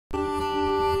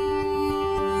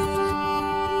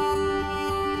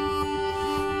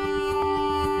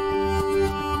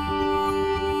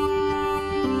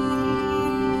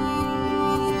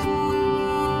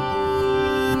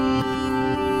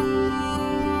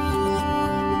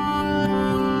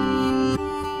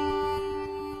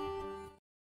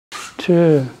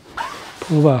turn,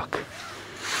 pull back.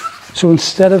 So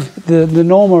instead of the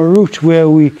normal route where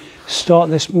we start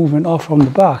this movement off from the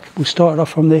back, we start off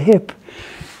from the hip,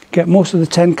 get most of the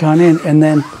tenkan in, and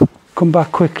then come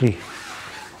back quickly.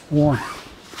 1,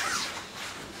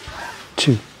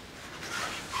 2,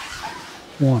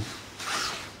 1,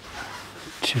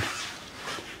 2,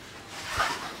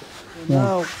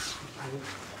 1,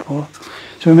 4.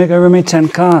 So we make a Rumi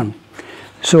tenkan.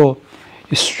 So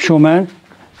you shomen,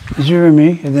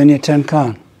 zurumi, and then your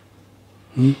tenkan.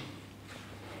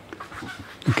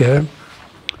 Okay,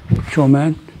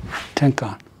 shomen,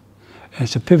 tenkan.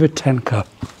 It's a pivot tenkan.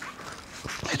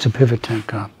 It's a pivot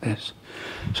tenkan, this.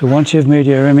 So once you've made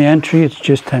your Rumi entry, it's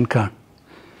just tenkan.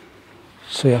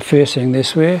 So you're facing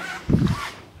this way,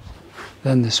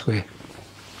 then this way.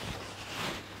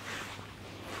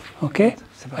 Okay?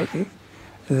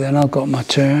 Then I've got my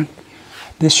turn.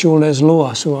 This shoulder is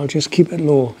lower, so I'll just keep it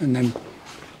low and then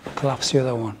collapse the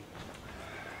other one.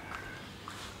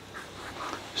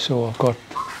 So I've got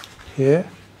here,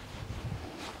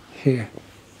 here.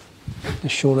 The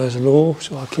shoulder is low,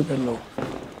 so I'll keep it low.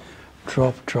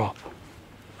 Drop, drop.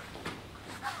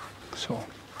 So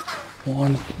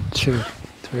 1, 2,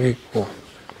 3, 4.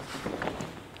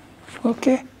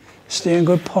 Okay. Stay in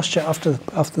good posture after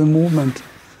the movement.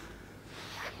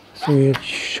 So you're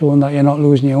showing that you're not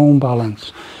losing your own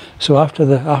balance. So after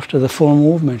the full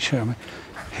movement, show me.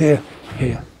 Here,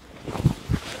 here.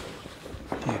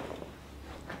 Here.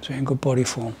 So you're in good body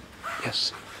form.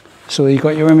 Yes. So you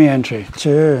got your Rumi entry,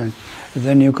 turn, and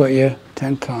then you've got your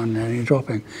tenkan and you're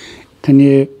dropping. Can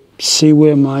you see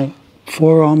where my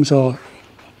forearms are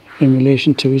in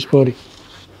relation to his body?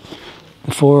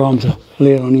 The forearms are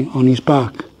laid on his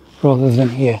back rather than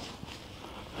here.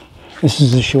 This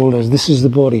is the shoulders, this is the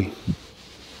body.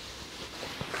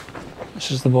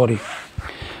 This is the body.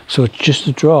 So it's just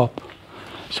a drop.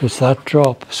 So it's that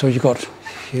drop. So you got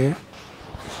here,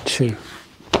 2.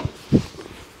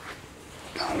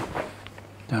 Down,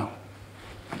 down.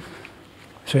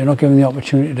 So you're not given the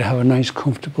opportunity to have a nice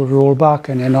comfortable roll back,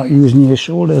 and you're not using your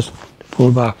shoulders to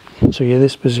pull back. So you're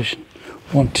this position.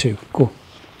 1, 2, go.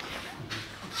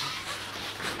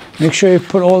 Make sure you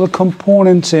put all the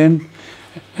components in,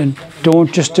 and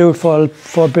don't just do it for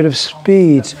a bit of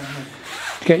speed.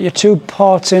 Get your 2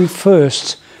 parts in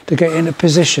first to get into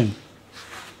position.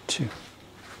 2.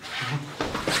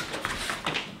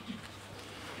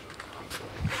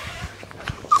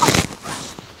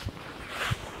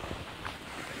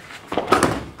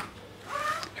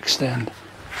 Extend.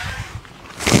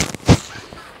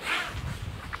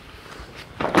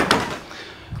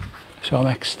 So I'm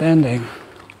extending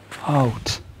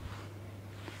out.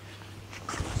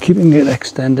 Keeping it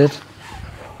extended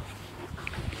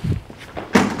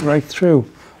right through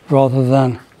rather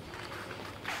than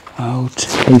out.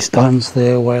 He stands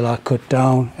there while I cut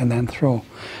down and then throw.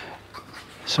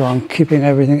 So I'm keeping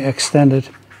everything extended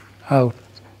out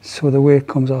so the weight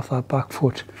comes off that back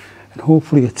foot and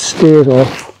hopefully it stays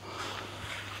off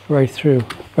right through.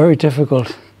 Very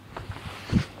difficult.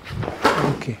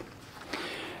 Okay.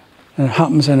 And it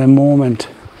happens in a moment.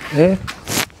 There.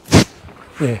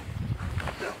 There.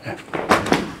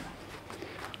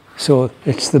 So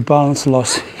it's the balance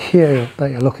loss here that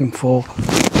you're looking for.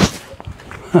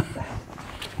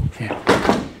 Yeah.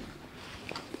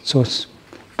 So it's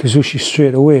Kazushi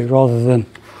straight away rather than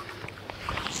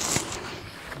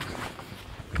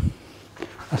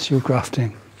that's your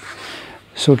grafting.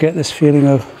 So get this feeling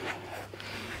of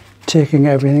taking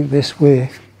everything this way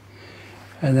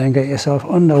and then get yourself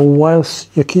under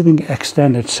whilst you're keeping it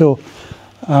extended. So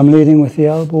I'm leading with the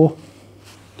elbow.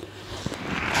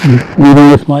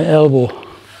 Leading with my elbow.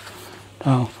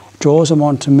 Now, draws them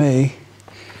onto me,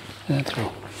 and then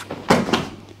throw.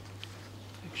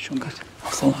 Shunk it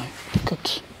off the line.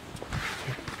 Cut.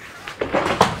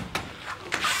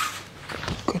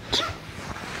 Cut.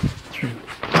 Through.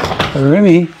 A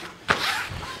Rumi,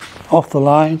 off the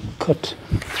line, cut,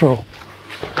 throw.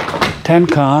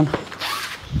 Tenkan,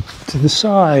 to the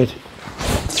side,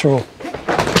 throw.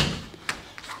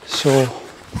 So,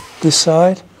 this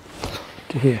side,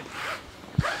 to here.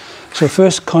 So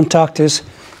first contact is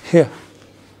here,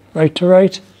 right to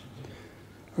right,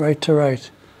 right to right.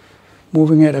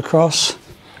 Moving it across,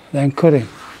 then cutting.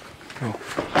 Go.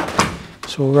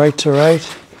 So right to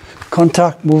right,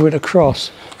 contact, move it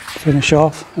across, finish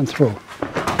off and throw.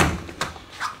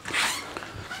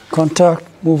 Contact,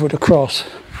 move it across,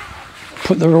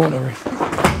 put the rotary.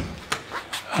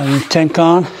 And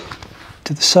tenkan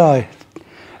to the side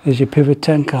as your pivot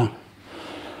tenkan.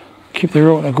 Keep the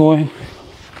rotor going.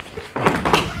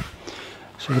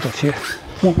 So you got here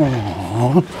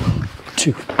 1,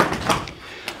 2,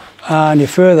 And you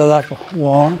further that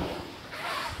 1,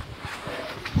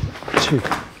 2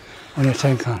 on your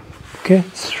tenkan. Okay,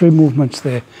 3 movements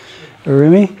there.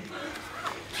 Rimi.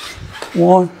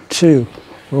 1, 2.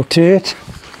 Rotate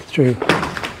through.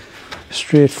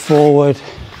 Straight forward.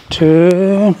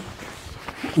 Turn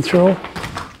and throw.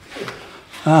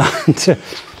 And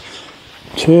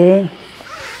turn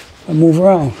and move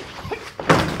around.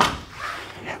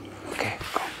 Okay,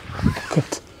 go.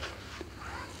 Cut.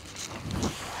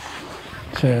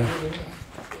 Turn.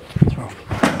 Throw.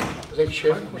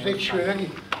 Was ik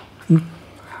schweren?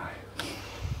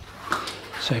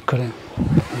 So cutting.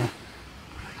 Yeah.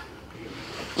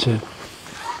 Turn.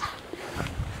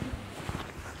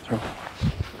 Throw.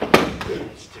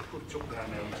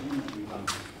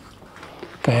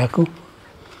 Kayaku.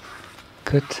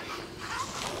 Cut.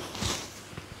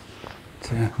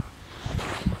 Turn.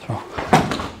 Throw.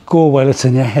 Go while it's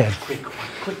in your head.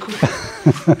 Quick.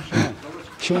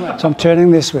 So I'm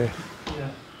turning this way.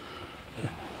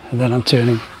 And then I'm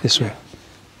turning this way.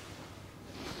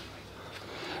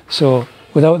 So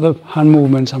without the hand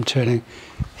movements, I'm turning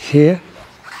here,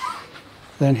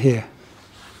 then here.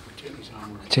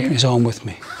 Taking his arm with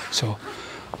me. So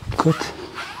cut.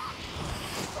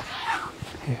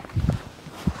 Here.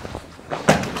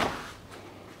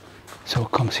 So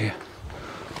it comes here.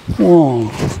 1,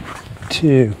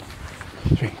 2,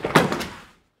 3.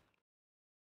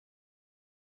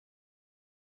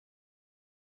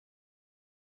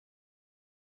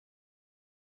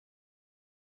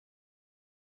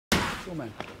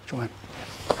 Join.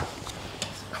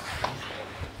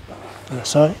 Other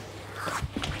side.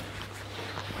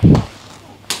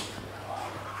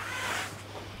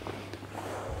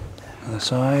 Other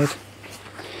side.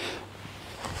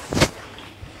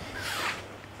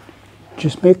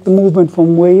 Just make the movement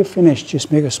from where you finished.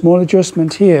 Just make a small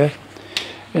adjustment here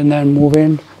and then move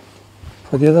in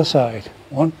for the other side.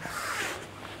 1.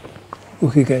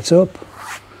 Uki gets up.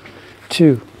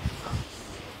 2.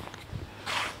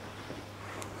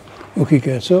 Uki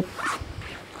gets up.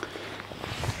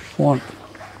 1.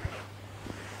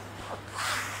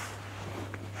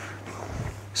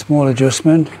 Small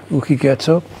adjustment. Uki gets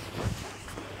up.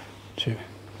 2.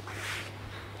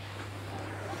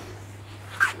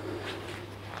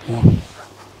 1.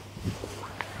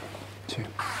 2.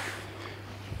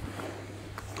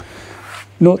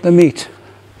 Note the meat.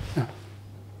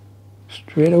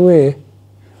 Straight away,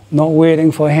 not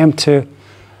waiting for him to,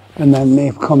 and then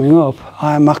me coming up,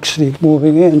 I'm actually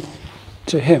moving in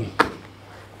to him.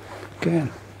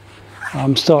 Again,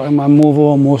 I'm starting my move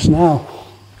almost now.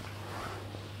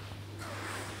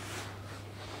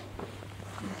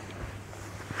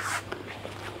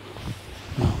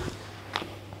 No.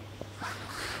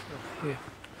 Here,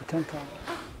 the tenkan.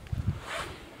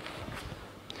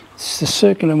 It's the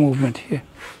circular movement here.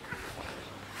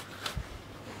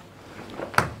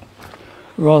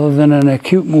 Rather than an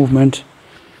acute movement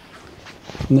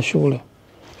from the shoulder.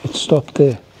 It's stopped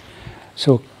there.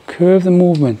 So curve the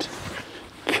movement,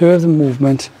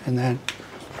 and then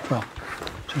drop.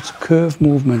 So it's a curve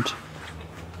movement,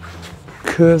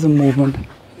 and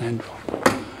then drop.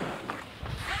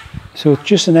 So it's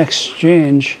just an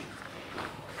exchange,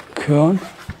 Kun,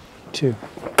 2.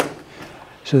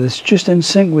 So it's just in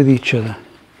sync with each other.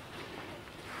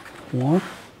 1,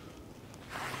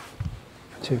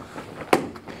 2.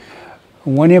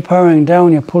 And when you're powering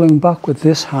down, you're pulling back with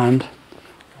this hand.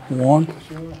 1,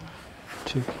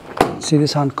 2. See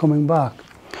this hand coming back?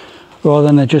 Rather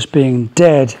than it just being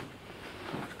dead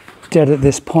at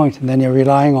this point, and then you're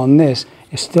relying on this,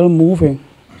 you're still moving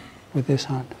with this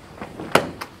hand.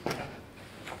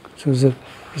 So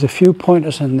there's a few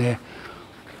pointers in there.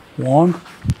 1,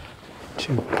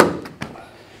 2.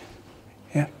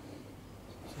 Yeah.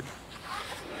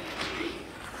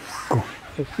 Go.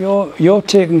 If you're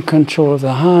taking control of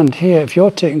the hand here, if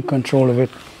you're taking control of it,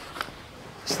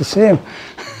 it's the same.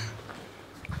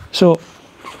 So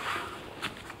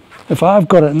if I've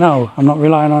got it now, I'm not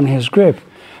relying on his grip,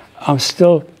 I'm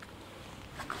still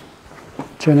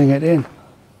turning it in.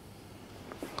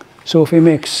 So if he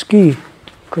makes ski,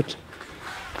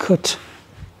 cut,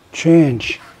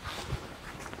 change,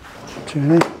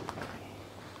 turn in.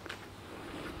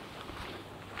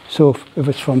 So if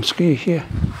it's from ski here,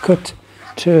 cut,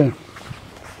 turn,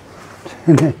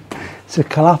 turn in. It's a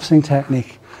collapsing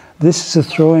technique. This is a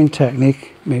throwing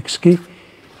technique, make ski,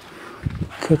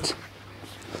 cut,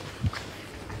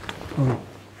 oh.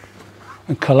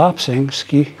 And collapsing,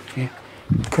 ski, here,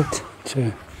 cut,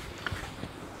 turn.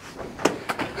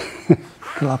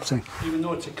 Collapsing. Even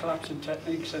though it's a collapsing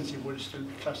technique, since you would still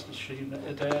class the stream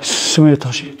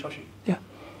Sumitoshi. Yeah.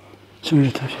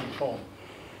 Sumitoshi. Form.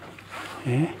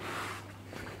 Yeah.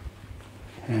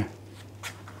 Yeah.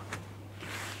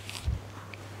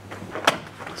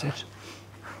 That's it.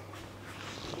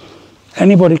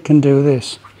 Anybody can do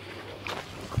this.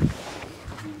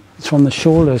 It's from the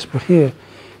shoulders, but here,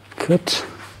 cut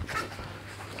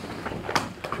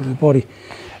to the body.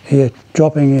 Here,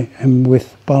 dropping him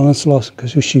with balance loss,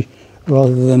 kazushi,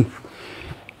 rather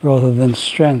than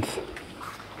strength.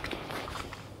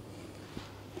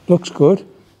 Looks good,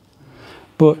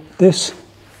 but this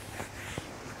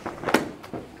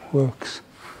works.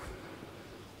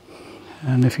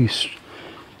 And if he's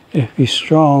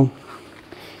strong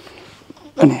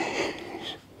and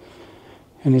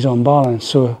he's on balance,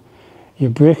 so you're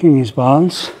breaking his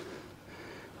balance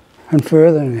and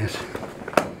furthering it.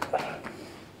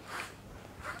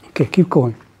 Okay, keep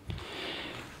going.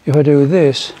 If I do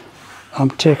this, I'm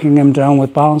taking him down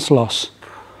with balance loss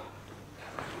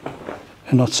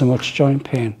and not so much joint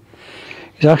pain.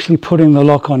 He's actually putting the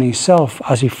lock on himself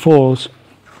as he falls.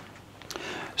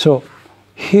 So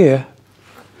here,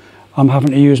 I'm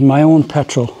having to use my own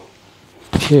petrol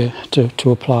here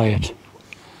to apply it.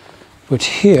 But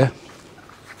here,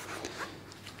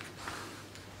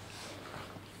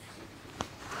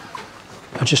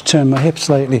 I just turned my hip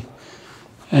slightly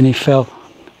and he fell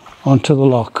onto the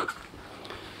lock.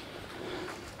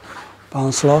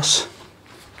 Balance loss,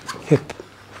 hip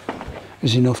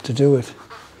is enough to do it.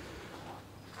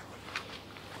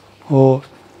 Or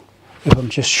if I'm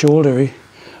just shouldery,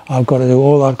 I've got to do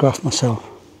all that graft myself.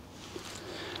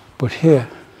 But here,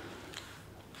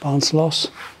 balance loss,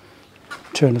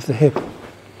 turn of the hip,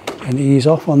 and ease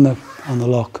off on the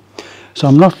lock. So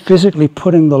I'm not physically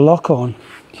putting the lock on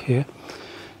here.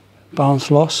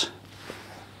 Balance loss.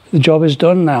 The job is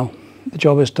done now. The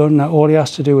job is done now. All he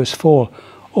has to do is fall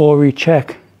or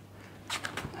recheck.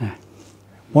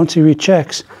 Once he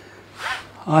rechecks,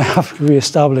 I have to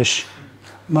re-establish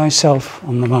myself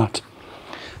on the mat.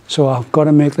 So I've got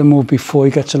to make the move before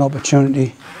he gets an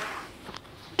opportunity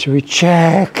to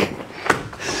recheck.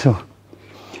 So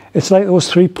it's like those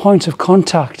 3 points of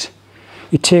contact.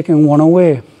 You're taking one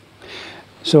away.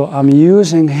 So I'm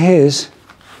using his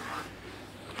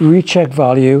recheck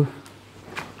value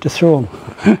to throw him.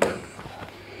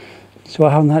 So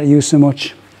I haven't had to use so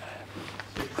much.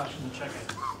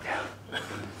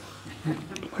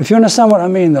 If you understand what I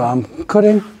mean though, I'm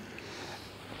cutting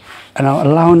and I'm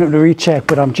allowing him to recheck,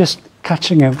 but I'm just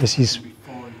catching him because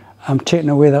I'm taking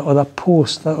away that other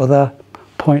post, that other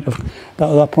point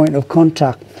of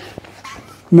contact.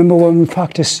 Remember when we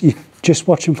practice, you just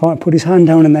watch him put his hand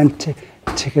down and then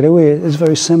take it away. It's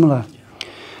very similar.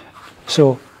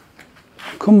 So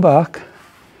come back,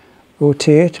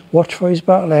 rotate, watch for his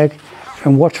back leg,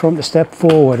 and watch for him to step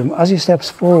forward. And as he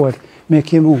steps forward,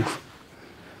 make your move.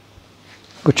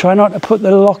 But try not to put the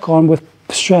lock on with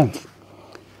strength.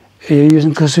 You're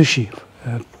using kazushi,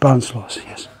 balance loss,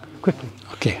 yes. Quickly.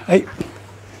 Okay, hey.